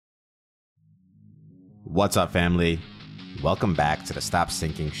What's up, family? Welcome back to the Stop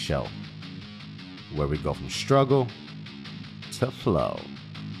Sinking Show, where we go from struggle to flow.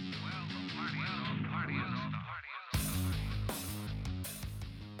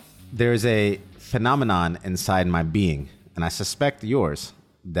 There's a phenomenon inside my being, and I suspect yours,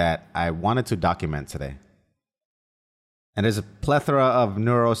 that I wanted to document today. And there's a plethora of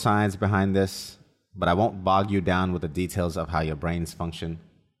neuroscience behind this, but I won't bog you down with the details of how your brains function.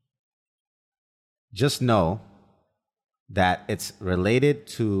 Just know that it's related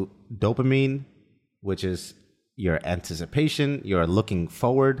to dopamine, which is your anticipation, your looking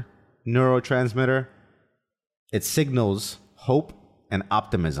forward neurotransmitter. It signals hope and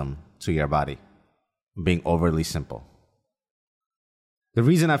optimism to your body. I'm being overly simple. The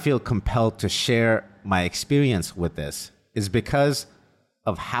reason I feel compelled to share my experience with this is because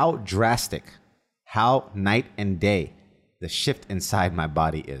of how drastic, how night and day the shift inside my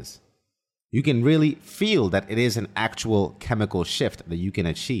body is. You can really feel that it is an actual chemical shift that you can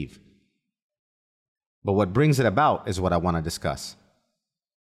achieve. But what brings it about is what I want to discuss.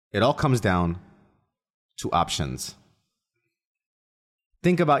 It all comes down to options.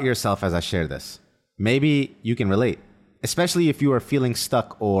 Think about yourself as I share this. Maybe you can relate, especially if you are feeling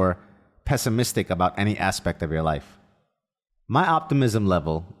stuck or pessimistic about any aspect of your life. My optimism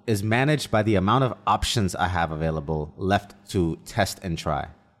level is managed by the amount of options I have available left to test and try.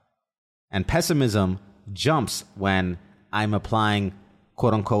 And pessimism jumps when I'm applying,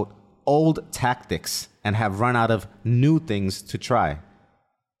 quote unquote, old tactics and have run out of new things to try.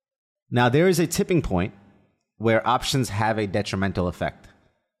 Now, there is a tipping point where options have a detrimental effect.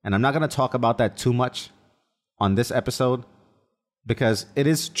 And I'm not going to talk about that too much on this episode, because it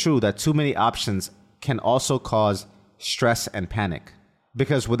is true that too many options can also cause stress and panic.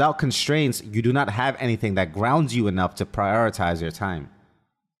 Because without constraints, you do not have anything that grounds you enough to prioritize your time.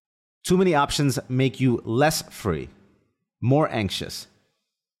 Too many options make you less free, more anxious,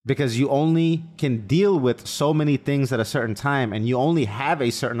 because you only can deal with so many things at a certain time and you only have a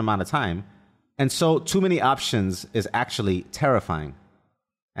certain amount of time. And so too many options is actually terrifying.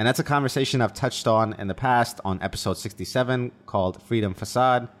 And that's a conversation I've touched on in the past on episode 67 called Freedom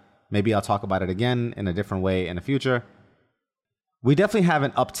Facade. Maybe I'll talk about it again in a different way in the future. We definitely have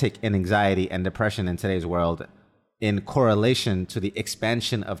an uptick in anxiety and depression in today's world, in correlation to the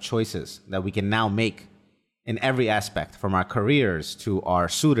expansion of choices that we can now make in every aspect, from our careers to our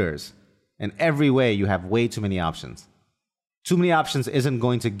suitors. In every way, you have way too many options. Too many options isn't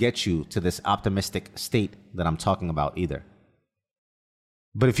going to get you to this optimistic state that I'm talking about either.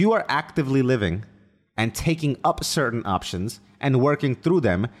 But if you are actively living and taking up certain options and working through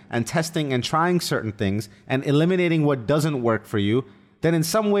them and testing and trying certain things and eliminating what doesn't work for you, then in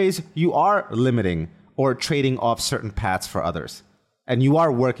some ways you are limiting or trading off certain paths for others. And you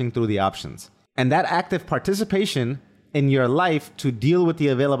are working through the options. And that active participation in your life to deal with the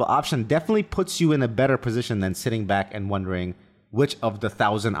available option definitely puts you in a better position than sitting back and wondering which of the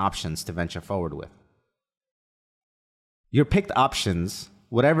 1,000 options to venture forward with. Your picked options,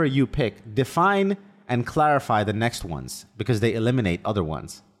 whatever you pick, define and clarify the next ones because they eliminate other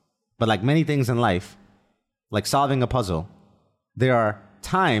ones. But like many things in life, like solving a puzzle, there are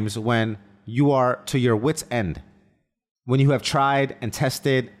times when you are to your wit's end, when you have tried and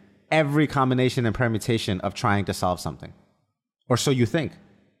tested every combination and permutation of trying to solve something. Or so you think.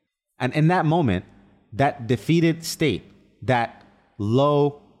 And in that moment, that defeated state, that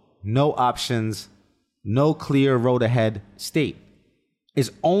low, no options, no clear road ahead state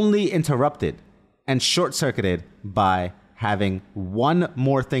is only interrupted and short-circuited by having one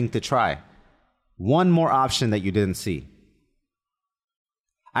more thing to try, one more option that you didn't see.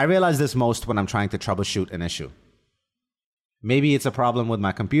 I realize this most when I'm trying to troubleshoot an issue. Maybe it's a problem with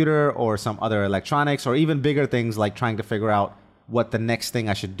my computer or some other electronics, or even bigger things like trying to figure out what the next thing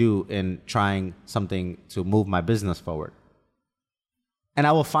I should do in trying something to move my business forward. And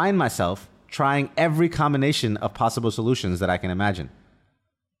I will find myself trying every combination of possible solutions that I can imagine.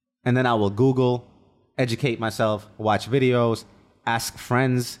 And then I will Google, educate myself, watch videos, ask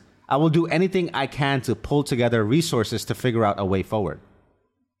friends. I will do anything I can to pull together resources to figure out a way forward.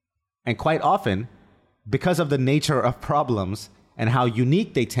 And quite often, because of the nature of problems and how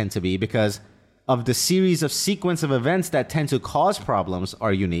unique they tend to be, because of the series of sequence of events that tend to cause problems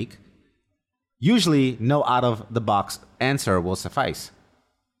are unique, usually no out-of-the-box answer will suffice.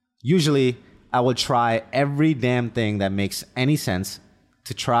 Usually, I will try every damn thing that makes any sense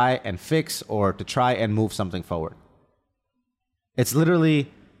to try and fix or to try and move something forward. It's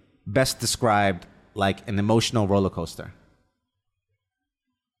literally best described like an emotional roller coaster.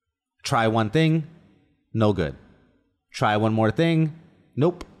 Try one thing, no good. Try one more thing,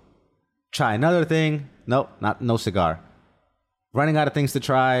 nope. Try another thing. Nope, no cigar. Running out of things to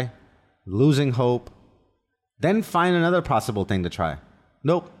try. Losing hope. Then find another possible thing to try.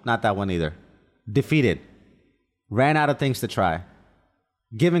 Nope, not that one either. Defeated. Ran out of things to try.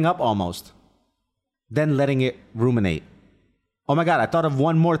 Giving up almost. Then letting it ruminate. Oh my God, I thought of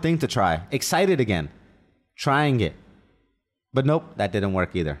one more thing to try. Excited again. Trying it. But nope, that didn't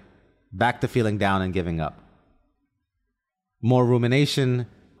work either. Back to feeling down and giving up. More rumination.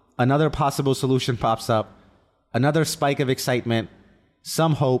 Another possible solution pops up. Another spike of excitement.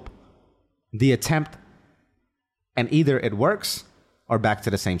 Some hope. The attempt. And either it works or back to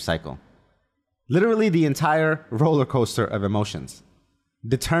the same cycle. Literally the entire roller coaster of emotions.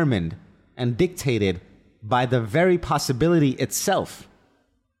 Determined and dictated by the very possibility itself.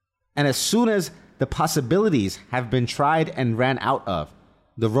 And as soon as the possibilities have been tried and ran out of,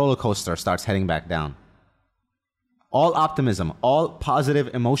 the roller coaster starts heading back down. All optimism, all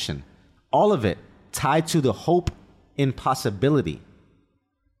positive emotion, all of it tied to the hope in possibility.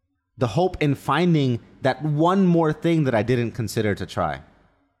 The hope in finding that one more thing that I didn't consider to try.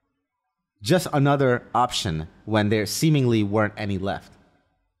 Just another option when there seemingly weren't any left.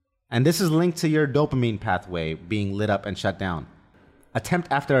 And this is linked to your dopamine pathway being lit up and shut down.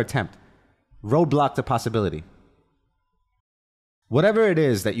 Attempt after attempt. Roadblock to possibility. Whatever it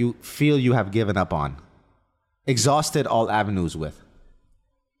is that you feel you have given up on, exhausted all avenues with,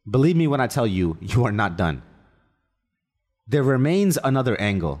 believe me when I tell you, you are not done. There remains another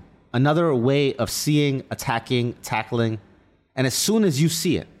angle, another way of seeing, attacking, tackling, and as soon as you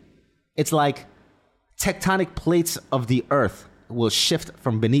see it, it's like tectonic plates of the earth will shift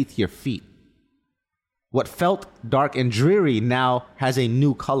from beneath your feet. What felt dark and dreary now has a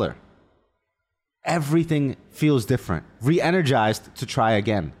new color. Everything feels different, re-energized to try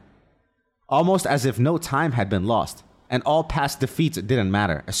again. Almost as if no time had been lost, and all past defeats didn't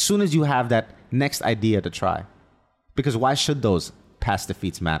matter as soon as you have that next idea to try. Because why should those past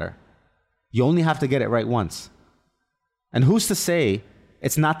defeats matter? You only have to get it right once. And who's to say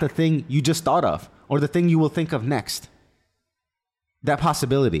it's not the thing you just thought of, or the thing you will think of next? That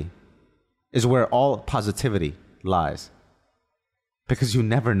possibility is where all positivity lies. Because you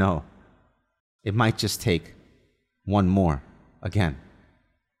never know. It might just take one more again.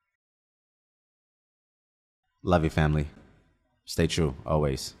 Love you, family. Stay true,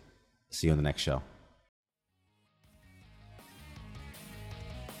 always. See you in the next show.